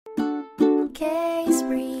case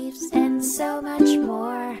briefs, and so much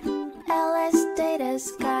more.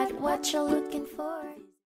 LSData's got what you're looking for.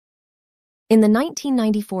 In the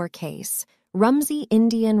 1994 case, Rumsey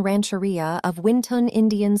Indian Rancheria of Wintun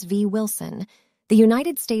Indians v. Wilson, the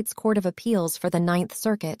United States Court of Appeals for the Ninth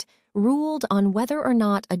Circuit ruled on whether or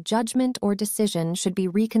not a judgment or decision should be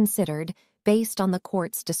reconsidered based on the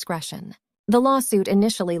court's discretion. The lawsuit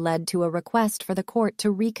initially led to a request for the court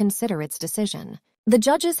to reconsider its decision. The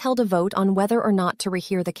judges held a vote on whether or not to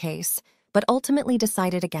rehear the case, but ultimately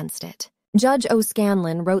decided against it. Judge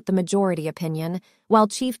O'Scanlan wrote the majority opinion, while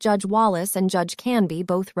Chief Judge Wallace and Judge Canby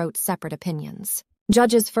both wrote separate opinions.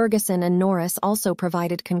 Judges Ferguson and Norris also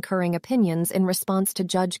provided concurring opinions in response to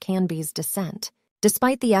Judge Canby's dissent.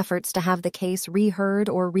 Despite the efforts to have the case reheard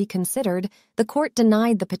or reconsidered, the court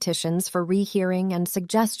denied the petitions for rehearing and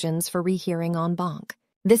suggestions for rehearing en banc.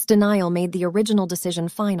 This denial made the original decision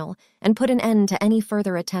final and put an end to any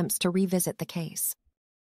further attempts to revisit the case.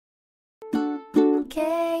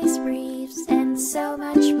 Case briefs, and so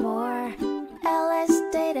much more.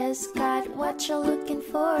 LSData's got what you're looking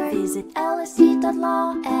for. Visit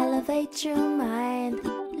lsd.law, elevate your mind.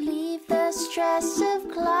 Leave the stress of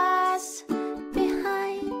class.